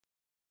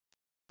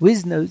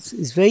Wiznotes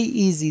is very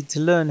easy to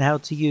learn how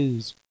to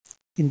use.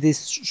 In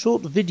this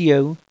short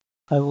video,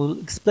 I will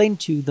explain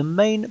to you the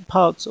main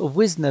parts of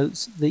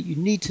Wiznotes that you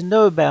need to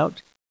know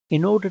about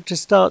in order to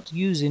start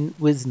using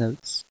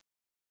Wiznotes.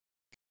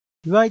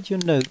 You write your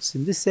notes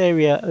in this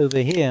area over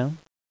here.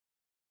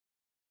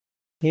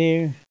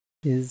 Here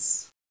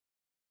is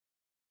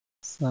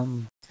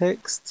some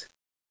text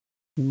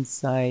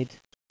inside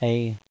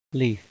a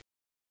leaf.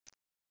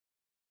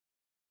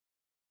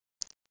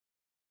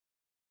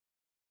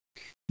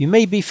 You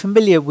may be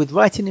familiar with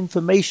writing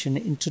information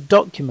into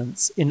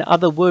documents in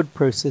other word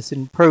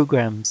processing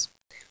programs,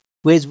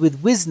 whereas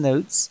with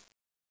Wiznotes,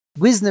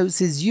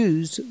 Wiznotes is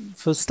used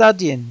for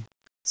studying.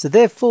 So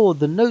therefore,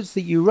 the notes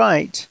that you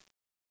write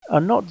are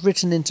not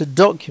written into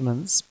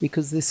documents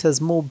because this has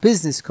more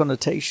business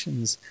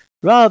connotations.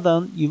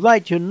 Rather, you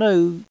write your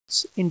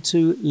notes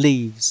into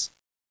leaves.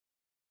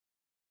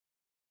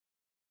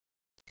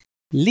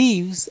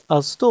 Leaves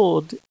are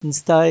stored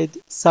inside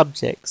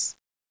subjects.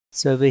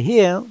 So over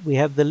here we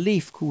have the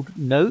leaf called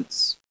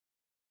Notes,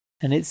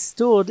 and it's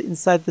stored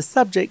inside the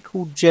subject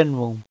called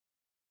General.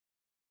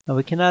 Now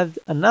we can add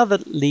another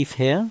leaf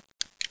here.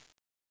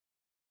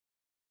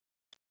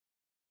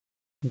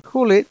 We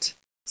call it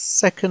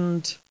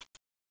Second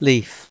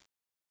Leaf.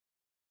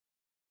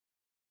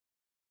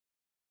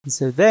 And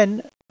so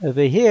then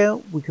over here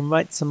we can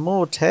write some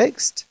more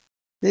text.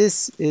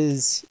 This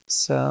is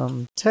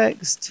some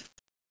text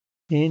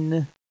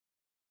inside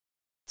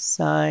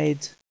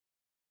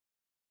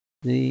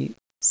the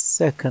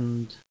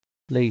second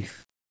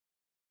leaf.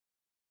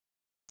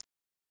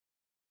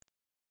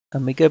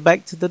 And we go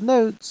back to the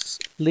notes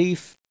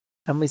leaf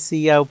and we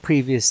see our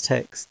previous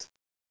text.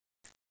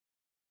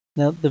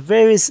 Now the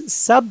various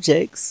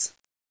subjects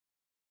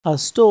are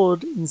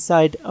stored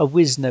inside a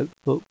Wiznote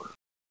book.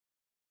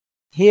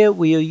 Here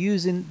we are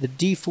using the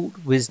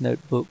default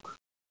Wiznote book.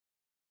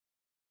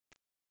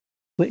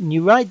 When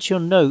you write your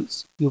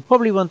notes, you'll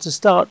probably want to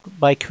start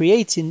by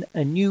creating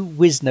a new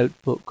Wiznote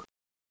book.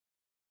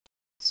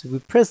 So we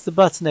press the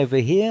button over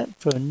here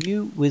for a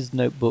new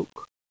Wiznote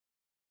book.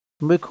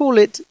 And we'll call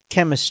it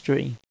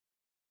Chemistry.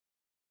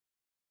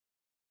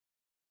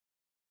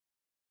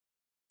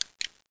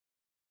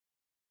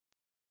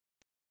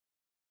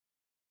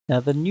 Now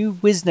the new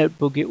Wiznote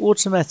book, it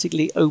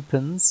automatically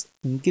opens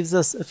and gives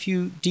us a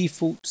few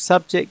default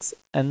subjects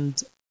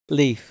and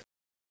leaf.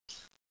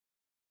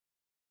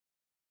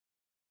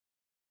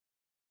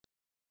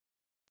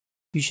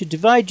 You should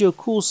divide your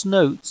course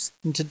notes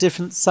into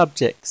different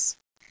subjects.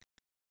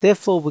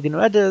 Therefore, we're going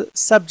to add a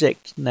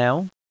subject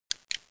now,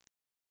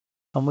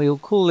 and we'll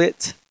call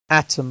it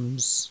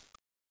Atoms.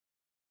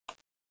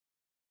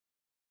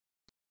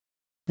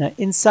 Now,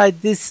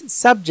 inside this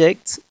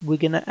subject, we're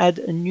going to add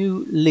a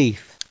new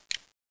leaf,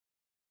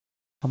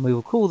 and we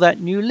will call that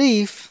new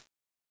leaf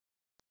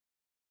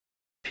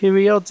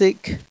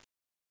Periodic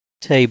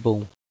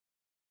Table.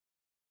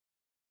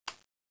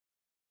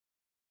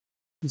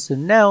 And so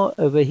now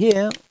over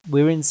here,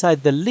 we're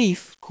inside the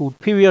leaf called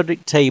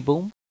Periodic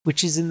Table,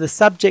 which is in the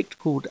subject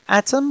called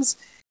Atoms,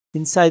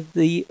 inside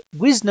the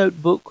Wiznote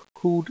book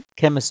called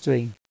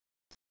Chemistry.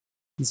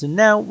 And so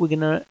now we're going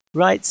to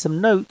write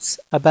some notes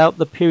about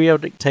the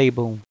periodic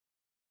table.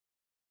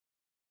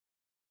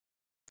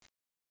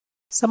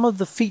 Some of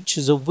the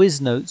features of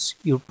Wiznotes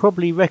you'll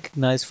probably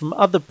recognize from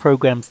other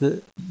programs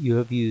that you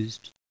have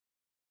used.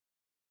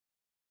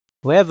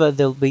 However,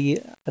 there'll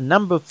be a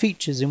number of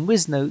features in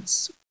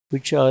Wiznotes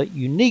which are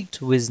unique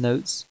to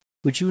Wiznotes,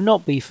 which you will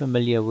not be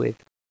familiar with.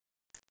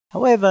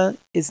 However,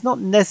 it's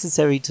not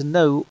necessary to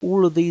know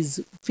all of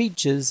these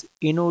features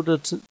in order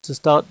to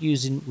start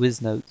using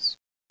Wiznotes.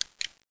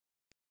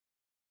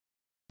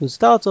 We'll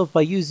start off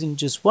by using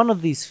just one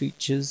of these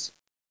features,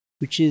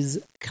 which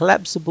is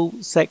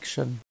collapsible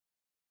section.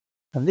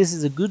 And this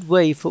is a good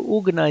way for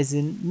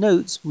organizing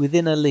notes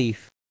within a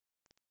leaf.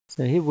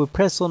 So here we'll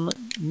press on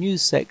New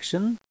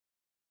Section,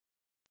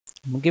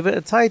 and we'll give it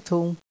a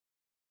title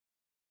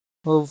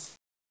of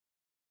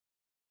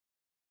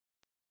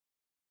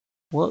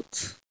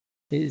What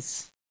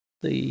is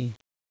the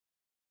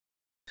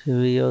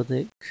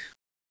periodic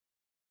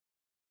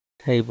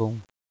table?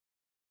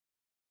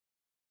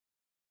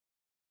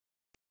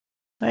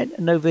 Right,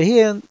 and over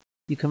here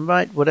you can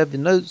write whatever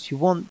notes you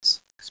want,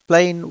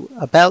 explain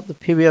about the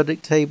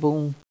periodic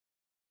table.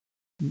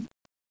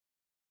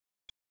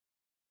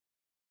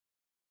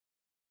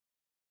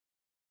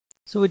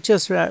 So we'll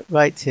just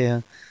write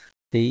here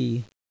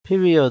the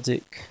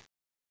periodic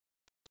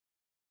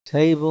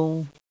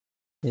table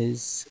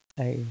is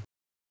a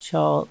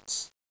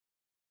chart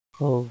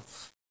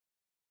of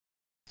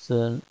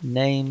the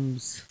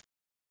names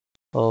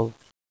of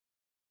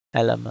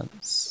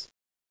elements.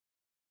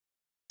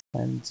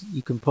 And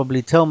you can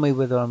probably tell me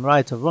whether I'm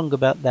right or wrong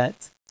about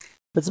that.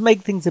 But to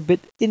make things a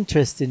bit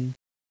interesting,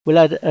 we'll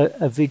add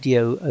a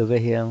video over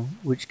here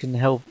which can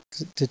help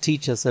to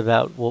teach us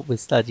about what we're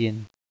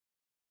studying.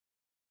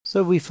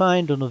 So we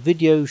find on a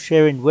video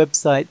sharing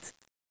website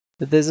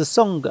that there's a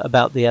song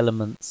about the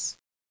elements.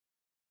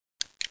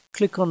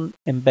 Click on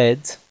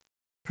Embed,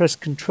 press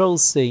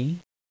Ctrl+C,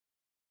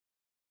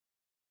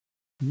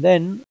 And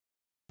then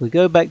we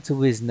go back to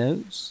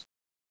Wiznotes,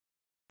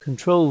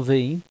 Control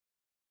V,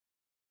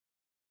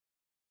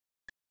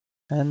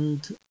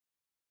 and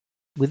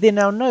within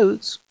our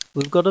notes,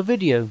 we've got a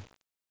video.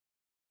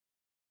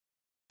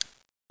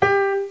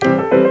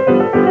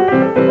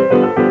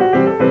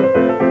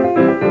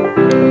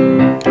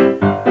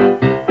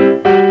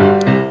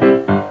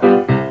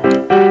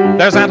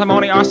 There's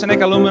antimony,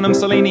 arsenic, aluminum,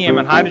 selenium,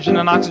 and hydrogen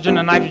and oxygen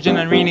and nitrogen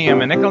and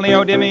rhenium, and nickel,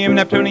 neodymium,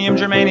 neptunium,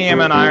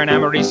 germanium, and iron,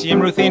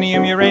 americium,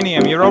 ruthenium,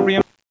 uranium,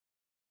 europium.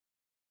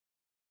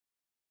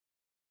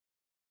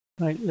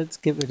 Right, let's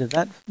get rid of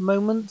that for a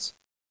moment.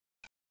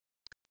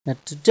 Now,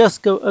 to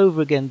just go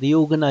over again the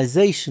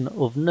organization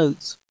of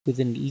notes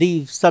within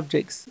leave,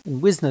 subjects,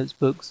 and Wiznotes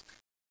books,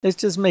 let's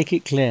just make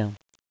it clear.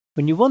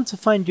 When you want to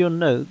find your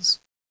notes,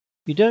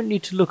 you don't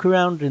need to look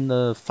around in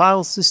the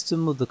file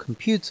system of the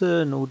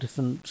computer and all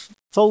different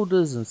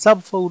folders and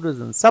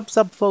subfolders and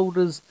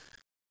sub-subfolders.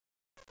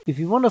 If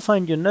you want to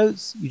find your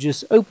notes, you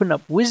just open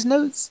up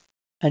Wiznotes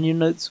and your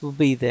notes will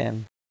be there.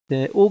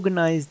 They're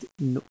organized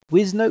in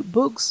Wiznote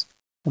books,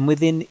 and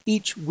within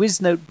each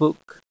Wiznote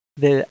book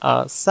there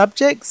are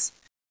subjects,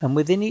 and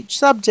within each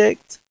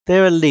subject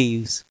there are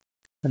leaves,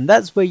 and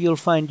that's where you'll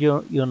find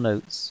your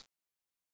notes.